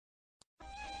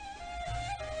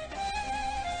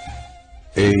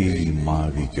Ey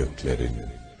mavi göklerin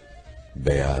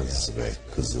beyaz ve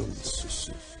kızıl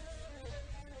süsü,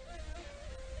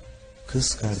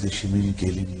 kız kardeşimin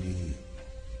gelinliği,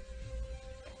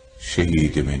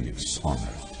 şehidimin son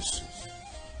örtüsü,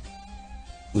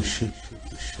 ışık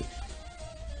ışık,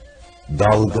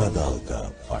 dalga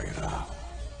dalga bayrağı.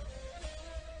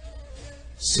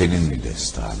 Senin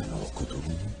destanını okudum,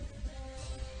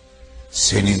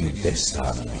 senin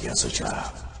destanını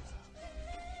yazacağım.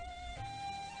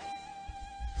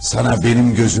 Sana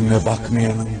benim gözümle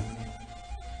bakmayanın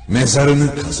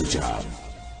mezarını kazacağım.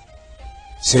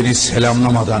 Seni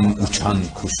selamlamadan uçan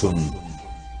kuşun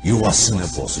yuvasını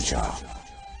bozacağım.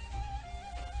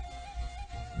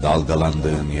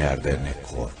 Dalgalandığın yerde ne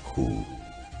korku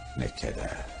ne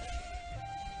keder.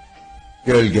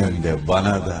 Gölgemde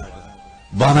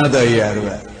bana da yer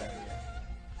ver.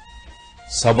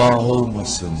 Sabah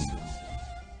olmasın,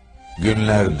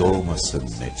 günler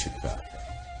doğmasın ne çıkar.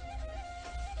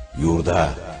 Yurda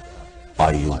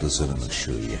ay yıldızının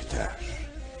ışığı yeter.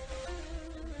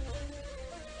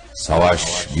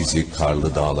 Savaş bizi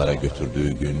karlı dağlara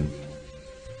götürdüğü gün,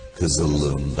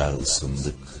 kızıllığında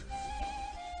ısındık.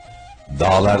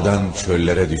 Dağlardan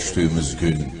çöllere düştüğümüz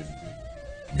gün,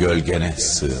 gölgene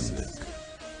sığındık.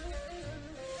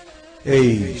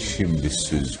 Ey şimdi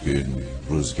süzgün,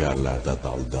 rüzgarlarda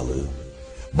dalgalı,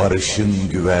 barışın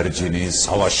güvercini,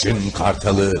 savaşın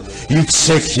kartalı,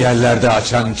 yüksek yerlerde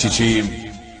açan çiçeğim,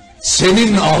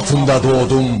 senin altında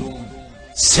doğdum,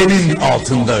 senin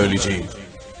altında öleceğim.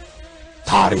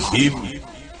 Tarihim,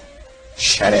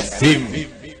 şerefim,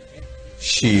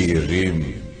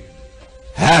 şiirim,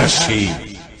 her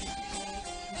şeyim.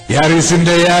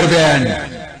 Yeryüzünde yer beğen,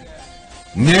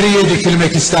 nereye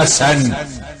dikilmek istersen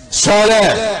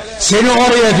söyle, seni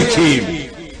oraya dikeyim.